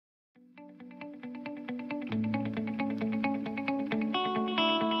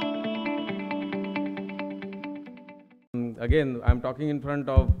again, I'm talking in front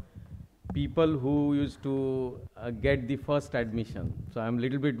of people who used to get the first admission. So I'm a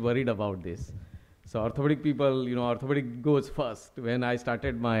little bit worried about this. So orthopedic people, orthopedic goes first when I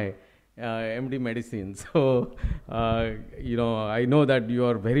started my MD medicine. So, I know that you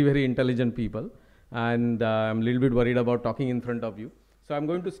are very, very intelligent people, and I'm a little bit worried about talking in front of you. So I'm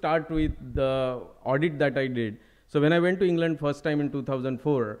going to start with the audit that I did. So when I went to England first time in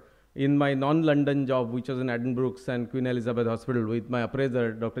 2004, in my non-London job, which was in Addenbrooke's and Queen Elizabeth Hospital with my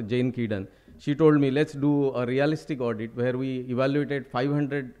appraiser, Dr. Jane Keedon, she told me, let's do a realistic audit where we evaluated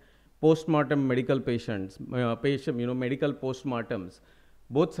 500 post-mortem medical patients, medical post-mortems,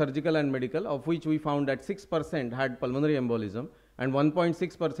 both surgical and medical, of which we found that 6% had pulmonary embolism and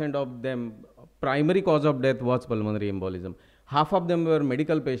 1.6% of them, primary cause of death was pulmonary embolism. Half of them were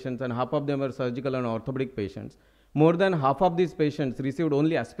medical patients and half of them were surgical and orthopedic patients. More than half of these patients received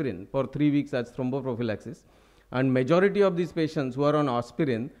only aspirin for 3 weeks as thromboprophylaxis. And majority of these patients who are on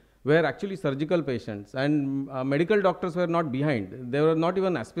aspirin were actually surgical patients, and medical doctors were not behind. There were not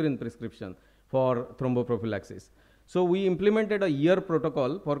even aspirin prescription for thromboprophylaxis. So we implemented a year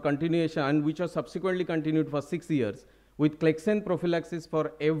protocol for continuation, and which was subsequently continued for 6 years with Clexane prophylaxis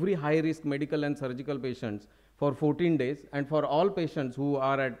for every high-risk medical and surgical patients for 14 days, and for all patients who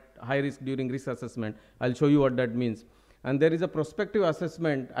are at high risk during risk assessment. I'll show you what that means. And there is a prospective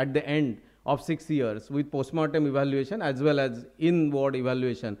assessment at the end of 6 years with postmortem evaluation as well as in-ward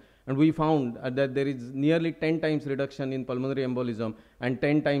evaluation. And we found that there is nearly 10 times reduction in pulmonary embolism and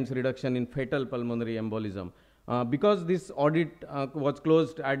 10 times reduction in fatal pulmonary embolism. Because this audit was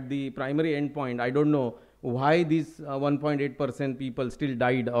closed at the primary endpoint, I don't know why these 1.8% people still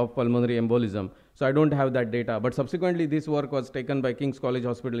died of pulmonary embolism. So I don't have that data. But subsequently, this work was taken by King's College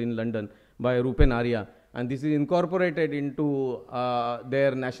Hospital in London by Rupen Arya. And this is incorporated into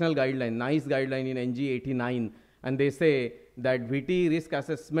their national guideline, NICE guideline in NG 89. And they say that VT risk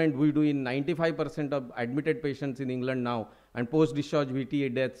assessment we do in 95% of admitted patients in England now. And post-discharge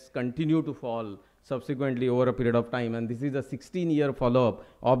VT deaths continue to fall subsequently over a period of time. And this is a 16-year follow-up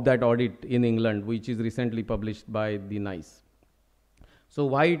of that audit in England, which is recently published by the NICE. So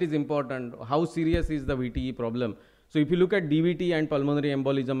why it is important? How serious is the VTE problem? So if you look at DVT and pulmonary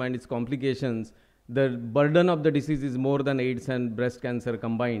embolism and its complications, the burden of the disease is more than AIDS and breast cancer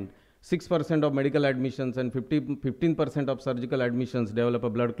combined. 6% of medical admissions and 15% of surgical admissions develop a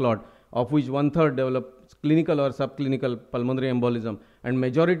blood clot, of which 1/3 develop clinical or subclinical pulmonary embolism. And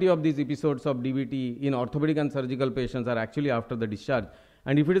majority of these episodes of DVT in orthopedic and surgical patients are actually after the discharge.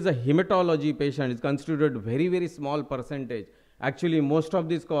 And if it is a hematology patient, it's considered very, very small percentage. Actually, most of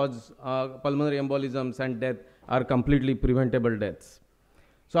these cause pulmonary embolisms and death are completely preventable deaths.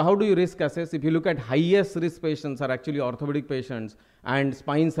 So how do you risk assess? If you look at highest risk patients are actually orthopedic patients and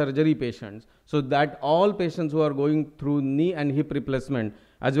spine surgery patients. So that all patients who are going through knee and hip replacement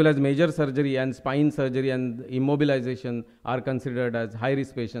as well as major surgery and spine surgery and immobilization are considered as high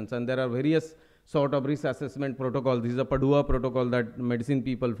risk patients. And there are various sort of risk assessment protocol. This is a Padua protocol that medicine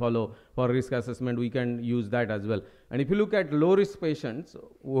people follow for risk assessment. We can use that as well. And if you look at low risk patients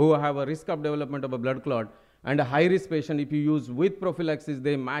who have a risk of development of a blood clot, and a high risk patient, if you use with prophylaxis,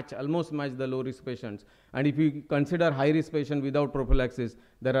 they almost match the low risk patients. And if you consider high risk patient without prophylaxis,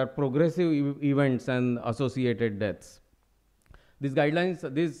 there are progressive events and associated deaths. These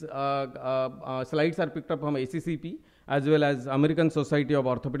guidelines, these slides are picked up from ACCP as well as American Society of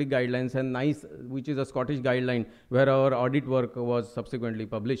Orthopedic Guidelines and NICE, which is a Scottish guideline where our audit work was subsequently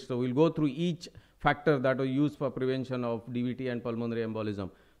published. So we'll go through each factor that was used for prevention of DVT and pulmonary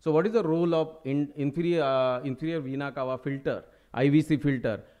embolism. So what is the role of inferior vena cava filter, IVC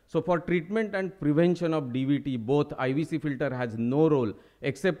filter? So for treatment and prevention of DVT, both IVC filter has no role,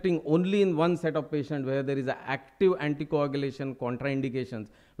 excepting only in one set of patients where there is an active anticoagulation contraindications,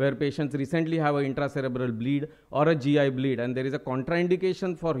 where patients recently have an intracerebral bleed or a GI bleed, and there is a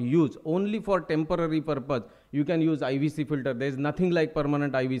contraindication for use only for temporary purpose. You can use IVC filter. There is nothing like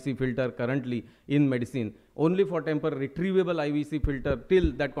permanent IVC filter currently in medicine. Only for temporary retrievable IVC filter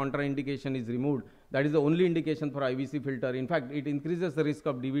till that contraindication is removed. That is the only indication for IVC filter. In fact, it increases the risk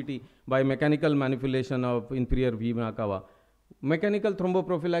of DVT by mechanical manipulation of inferior vena cava. Mechanical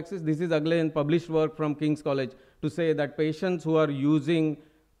thromboprophylaxis, this is again published work from King's College to say that patients who are using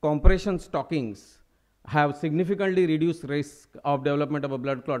compression stockings have significantly reduced risk of development of a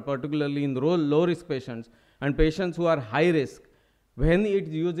blood clot, particularly in low risk patients, and patients who are high risk. When it's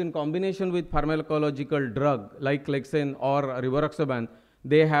used in combination with pharmacological drug like Clexane or rivaroxaban,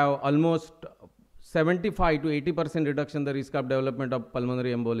 they have almost 75 to 80% reduction in the risk of development of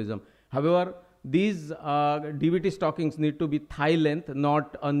pulmonary embolism. However, these DVT stockings need to be thigh length,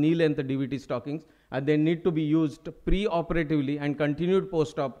 not a knee length DVT stockings, and they need to be used pre-operatively and continued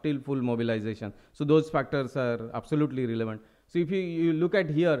post-op till full mobilization. So those factors are absolutely relevant. So if you look at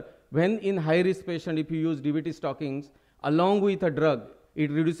here, when in high-risk patient, if you use DVT stockings along with a drug,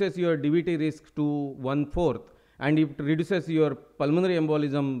 it reduces your DVT risk to 1/4, and it reduces your pulmonary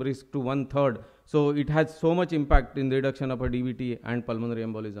embolism risk to 1/3. So it has so much impact in the reduction of a DVT and pulmonary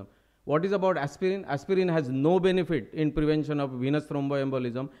embolism. What is about aspirin? Aspirin has no benefit in prevention of venous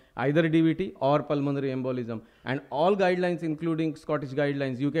thromboembolism, either DVT or pulmonary embolism. And all guidelines, including Scottish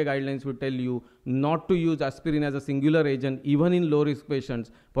guidelines, UK guidelines, would tell you not to use aspirin as a singular agent, even in low-risk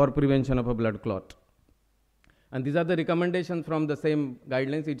patients, for prevention of a blood clot. And these are the recommendations from the same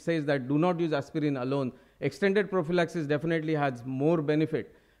guidelines. It says that do not use aspirin alone. Extended prophylaxis definitely has more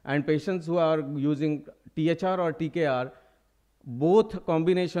benefit. And patients who are using THR or TKR, both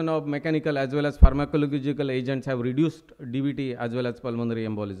combination of mechanical as well as pharmacological agents have reduced DVT as well as pulmonary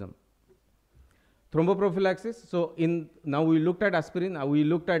embolism. Thromboprophylaxis. So now we looked at aspirin, now we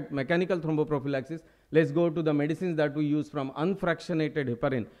looked at mechanical thromboprophylaxis. Let's go to the medicines that we use from unfractionated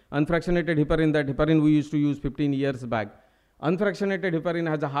heparin. Unfractionated heparin, that heparin we used to use 15 years back. Unfractionated heparin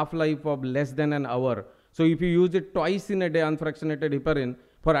has a half-life of less than an hour. So if you use it twice in a day, unfractionated heparin,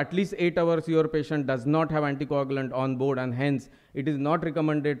 for at least 8 hours, your patient does not have anticoagulant on board, and hence it is not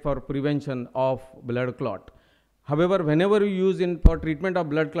recommended for prevention of blood clot. However, whenever you use it for treatment of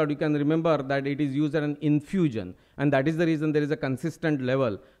blood clot, you can remember that it is used as an infusion, and that is the reason there is a consistent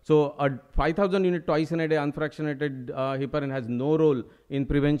level. So a 5,000 unit twice in a day unfractionated heparin has no role in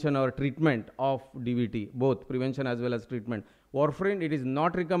prevention or treatment of DVT, both prevention as well as treatment. Warfarin, it is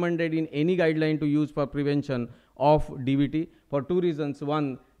not recommended in any guideline to use for prevention of DVT for two reasons.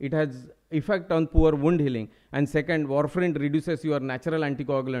 One, it has effect on poor wound healing, and second, warfarin reduces your natural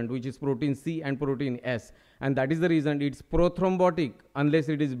anticoagulant, which is protein C and protein S, and that is the reason it's prothrombotic unless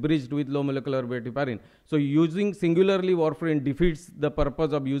it is bridged with low molecular weight heparin. So using singularly warfarin defeats the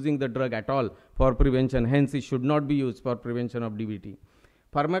purpose of using the drug at all for prevention. Hence, it should not be used for prevention of DVT.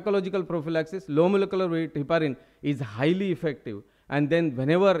 Pharmacological prophylaxis, low molecular weight heparin is highly effective, and then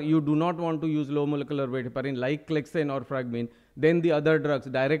whenever you do not want to use low molecular weight heparin like Clexane or Fragmin, then the other drugs,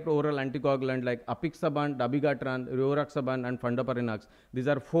 direct oral anticoagulant like apixaban, dabigatran, rivaroxaban and fondaparinux. These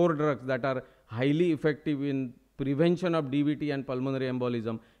are 4 drugs that are highly effective in prevention of DVT and pulmonary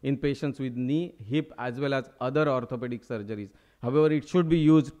embolism in patients with knee, hip as well as other orthopedic surgeries. However, it should be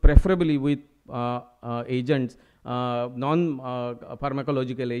used preferably with agents,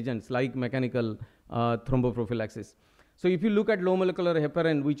 non-pharmacological agents like mechanical thromboprophylaxis. So if you look at low molecular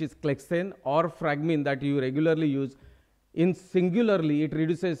heparin, which is Clexane or Fragmin that you regularly use, in singularly it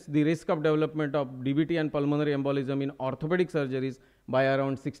reduces the risk of development of DVT and pulmonary embolism in orthopedic surgeries by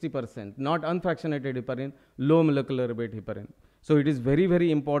around 60%, not unfractionated heparin, low molecular weight heparin. So it is very,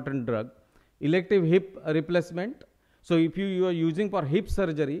 very important drug. Elective hip replacement. So if you are using for hip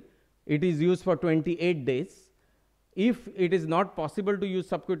surgery, it is used for 28 days. If it is not possible to use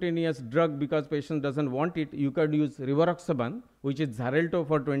subcutaneous drug because patient doesn't want it, you can use rivaroxaban, which is Xarelto,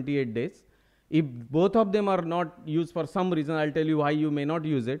 for 28 days. If both of them are not used for some reason, I'll tell you why you may not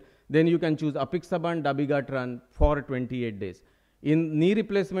use it, then you can choose apixaban, dabigatran for 28 days. In knee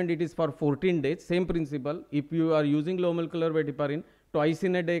replacement, it is for 14 days, same principle. If you are using low molecular weight heparin, twice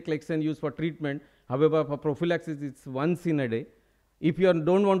in a day Clexane used for treatment. However, for prophylaxis, it's once in a day. If you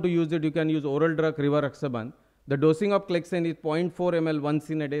don't want to use it, you can use oral drug rivaroxaban. The dosing of Clexane is 0.4 ml once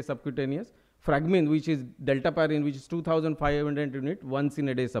in a day subcutaneous. Fragmin, which is deltaparin, which is 2,500 unit once in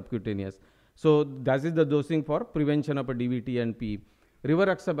a day subcutaneous. So that is the dosing for prevention of a DVT and PE.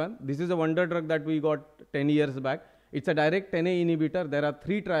 Rivaroxaban, this is a wonder drug that we got 10 years back. It's a direct 10A inhibitor. There are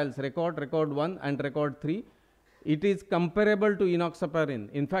 3 trials, record 1 and record 3. It is comparable to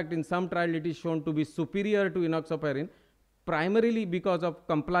enoxaparin. In fact, in some trial it is shown to be superior to enoxaparin, primarily because of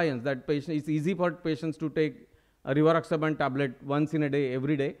compliance, that it's easy for patients to take a rivaroxaban tablet once in a day,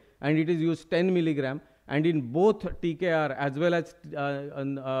 every day, and it is used 10 milligram. And in both TKR as well as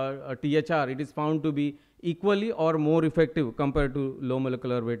THR, it is found to be equally or more effective compared to low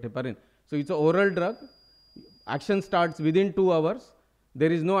molecular weight heparin. So it's an oral drug. Action starts within 2 hours.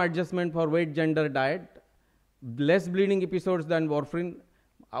 There is no adjustment for weight, gender, diet. Less bleeding episodes than warfarin.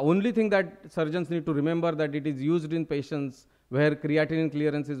 Only thing that surgeons need to remember that it is used in patients where creatinine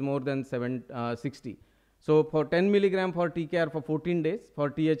clearance is more than 60. So for 10 milligram for TKR for 14 days,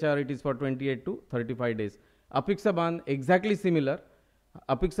 for THR it is for 28 to 35 days. Apixaban, exactly similar.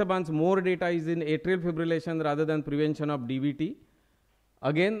 Apixaban's more data is in atrial fibrillation rather than prevention of DVT.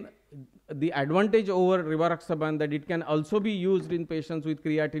 Again, the advantage over rivaroxaban that it can also be used in patients with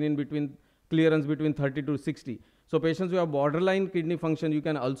creatinine between clearance between 30 to 60. So patients who have borderline kidney function, you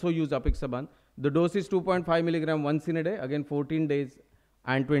can also use apixaban. The dose is 2.5 milligram once in a day, again 14 days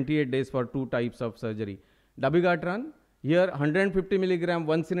and 28 days for 2 types of surgery. Dabigatran, here 150 milligram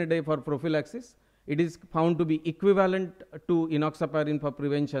once in a day for prophylaxis. It is found to be equivalent to enoxaparin for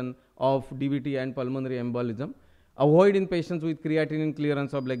prevention of DVT and pulmonary embolism. Avoid in patients with creatinine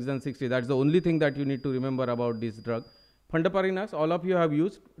clearance of less than 60. That's the only thing that you need to remember about this drug. Fundaparinax, all of you have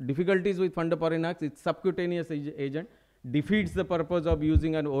used. Difficulties with fundaparinax, it's subcutaneous agent, defeats the purpose of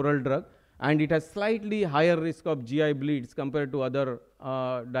using an oral drug, and it has slightly higher risk of GI bleeds compared to other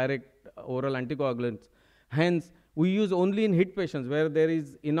direct oral anticoagulants. Hence, we use only in HIT patients where there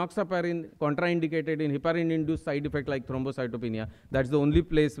is enoxaparin contraindicated in heparin-induced side effect like thrombocytopenia. That's the only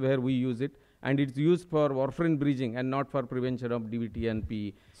place where we use it. And it's used for warfarin bridging and not for prevention of DVT and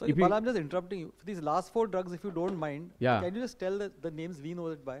PE. So, I'm just interrupting you. For these last 4 drugs, if you don't mind, can you just tell the names we know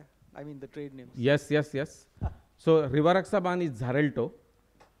it by? I mean, the trade names. Yes. So, rivaroxaban is Xarelto.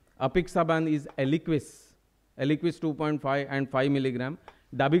 Apixaban is Eliquis. Eliquis 2.5 and 5 milligram.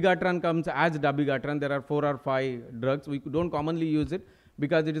 Dabigatran comes as Dabigatran. There are 4 or 5 drugs. We don't commonly use it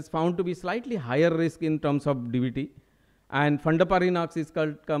because it is found to be slightly higher risk in terms of DVT. And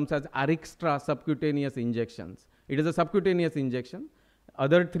fundaparinax comes as Arixtra subcutaneous injections. It is a subcutaneous injection.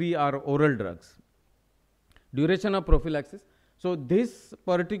 Other 3 are oral drugs. Duration of prophylaxis. So this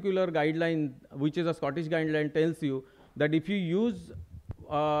particular guideline, which is a Scottish guideline, tells you that if you use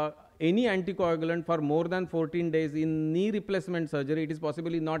any anticoagulant for more than 14 days in knee replacement surgery, it is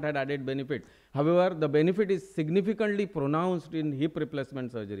possibly not had added benefit. However, the benefit is significantly pronounced in hip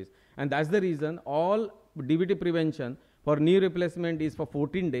replacement surgeries. And that's the reason all DVT prevention for knee replacement is for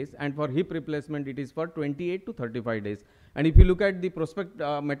 14 days, and for hip replacement it is for 28 to 35 days. And if you look at the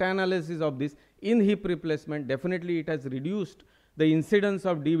meta-analysis of this, in hip replacement, definitely it has reduced the incidence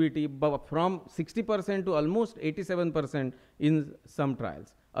of DVT from 60% to almost 87% in some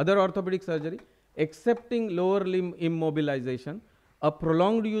trials. Other orthopedic surgery, excepting lower limb immobilization, a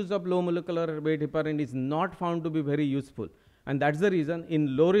prolonged use of low molecular weight heparin is not found to be very useful. And that's the reason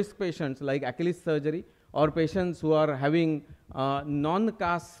in low-risk patients like Achilles surgery, or patients who are having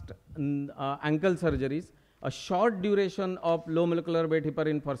non-cast ankle surgeries, a short duration of low molecular weight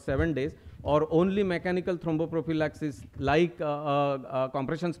heparin for 7 days or only mechanical thromboprophylaxis like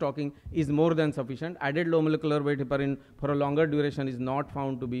compression stocking is more than sufficient. Added low molecular weight heparin for a longer duration is not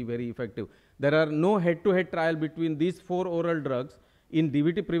found to be very effective. There are no head-to-head trial between these 4 oral drugs in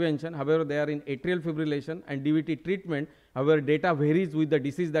DVT prevention. However, they are in atrial fibrillation and DVT treatment. However, data varies with the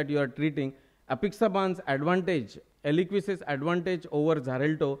disease that you are treating. Apixaban's advantage, Eliquis's advantage over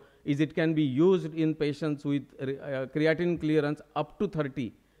Xarelto is it can be used in patients with creatinine clearance up to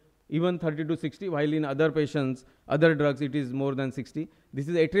 30, even 30 to 60, while in other patients, other drugs, it is more than 60. This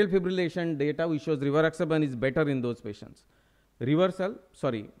is atrial fibrillation data which shows rivaroxaban is better in those patients. Reversal.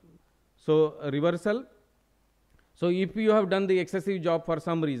 So if you have done the excessive job for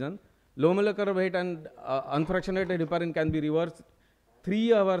some reason, low molecular weight and unfractionated heparin can be reversed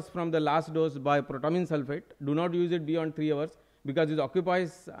 3 hours from the last dose by protamine sulfate. Do not use it beyond 3 hours because it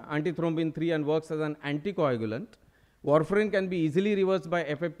occupies antithrombin 3 and works as an anticoagulant. Warfarin can be easily reversed by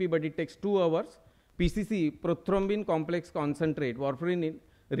FFP, but it takes 2 hours. PCC, prothrombin complex concentrate, warfarin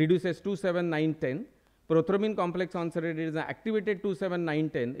reduces 2,7,9,10. Prothrombin complex concentrate is an activated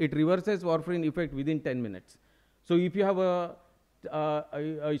 2,7,9,10. It reverses warfarin effect within 10 minutes. So if you have a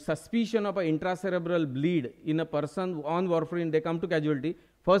suspicion of an intracerebral bleed in a person on warfarin, they come to casualty,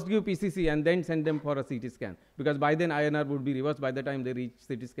 first give PCC and then send them for a CT scan, because by then INR would be reversed by the time they reach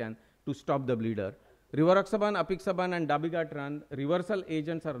CT scan to stop the bleeder. Rivaroxaban, apixaban and dabigatran reversal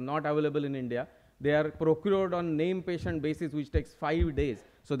agents are not available in India. They are procured on name patient basis, which takes 5 days.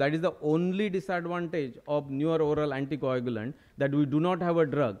 So that is the only disadvantage of newer oral anticoagulant, that we do not have a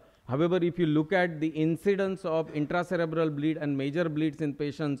drug. However, if you look at the incidence of intracerebral bleed and major bleeds in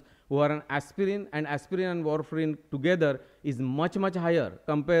patients who are on aspirin and warfarin together is much, much higher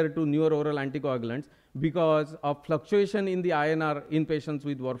compared to newer oral anticoagulants because of fluctuation in the INR in patients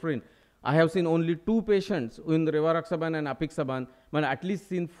with warfarin. I have seen only 2 patients in rivaroxaban and apixaban, but at least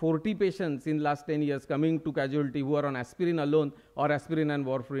seen 40 patients in last 10 years coming to casualty who are on aspirin alone or aspirin and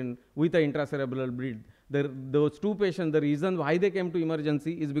warfarin with an intracerebral bleed. Those 2 patients, the reason why they came to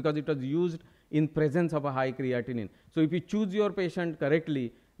emergency is because it was used in presence of a high creatinine. So if you choose your patient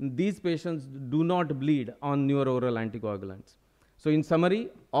correctly, these patients do not bleed on newer oral anticoagulants. So in summary,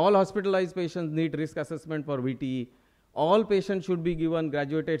 all hospitalized patients need risk assessment for VTE. All patients should be given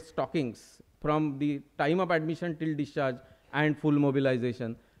graduated stockings from the time of admission till discharge and full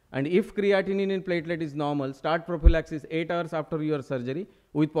mobilization. And if creatinine in platelet is normal, start prophylaxis 8 hours after your surgery.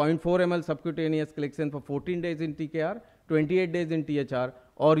 with 0.4 ml subcutaneous Clexane for 14 days in TKR, 28 days in THR,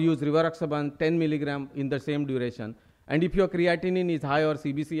 or use rivaroxaban 10 milligram in the same duration. And if your creatinine is high or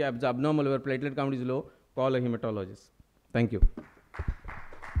CBC abnormal or platelet count is low, call a hematologist. Thank you.